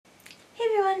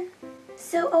everyone!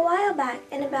 So a while back,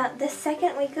 in about the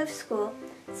second week of school,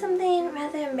 something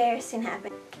rather embarrassing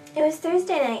happened. It was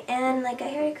Thursday night and I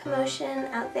heard a commotion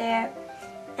out there,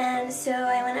 and so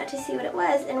I went out to see what it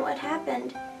was, and what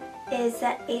happened is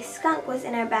that a skunk was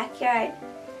in our backyard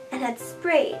and had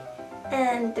sprayed,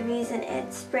 and the reason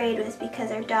it sprayed was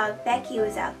because our dog Becky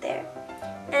was out there.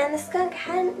 And the skunk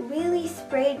hadn't really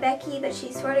sprayed Becky, but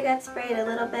she sort of got sprayed a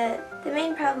little bit. The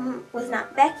main problem was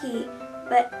not Becky,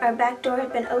 but our back door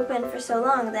had been open for so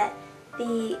long that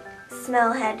the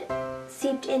smell had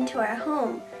seeped into our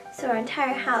home, so our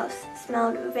entire house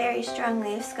smelled very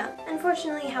strongly of skunk.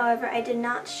 Unfortunately, however, I did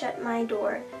not shut my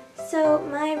door, so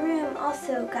my room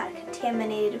also got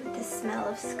contaminated with the smell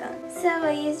of skunk. So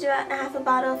I used about half a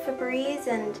bottle of Febreze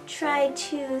and tried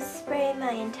to spray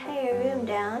my entire room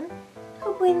down,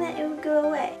 hoping that it would go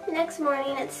away. The next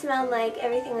morning it smelled like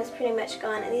everything was pretty much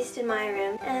gone, at least in my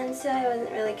room, and so I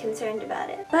wasn't really concerned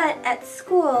about it. But at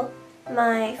school,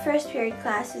 my first period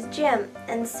class was gym,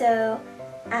 and so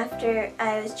after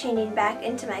I was changing back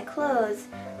into my clothes,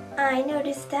 I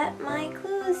noticed that my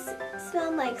clothes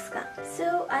smelled like skunk.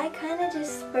 So I kind of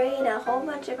just sprayed a whole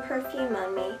bunch of perfume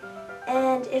on me,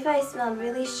 and if I smelled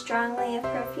really strongly of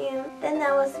perfume, then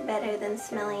that was better than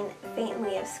smelling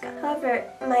faintly of skunk. However,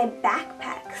 my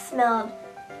backpack smelled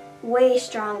way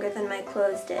stronger than my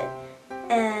clothes did,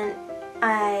 and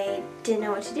I didn't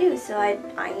know what to do, so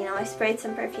I sprayed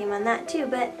some perfume on that too,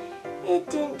 but it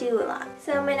didn't do a lot.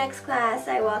 So my next class,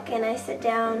 I walk in, I sit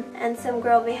down, and some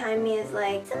girl behind me is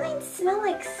like, "Something smell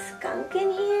like skunk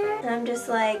in here?" And I'm just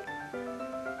like,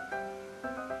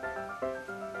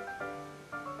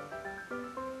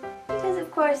 because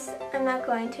of course I'm not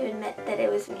going to admit that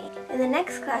it was me. In the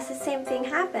next class, the same thing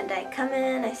happened. I come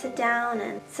in, I sit down,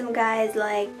 and some guy's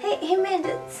like, hey man,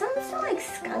 did something smell like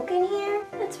skunk in here?"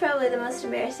 That's probably the most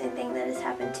embarrassing thing that has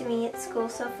happened to me at school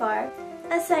so far.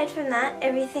 Aside from that,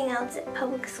 everything else at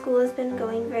public school has been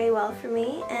going very well for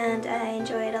me, and I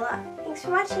enjoy it a lot. Thanks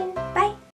for watching. Bye!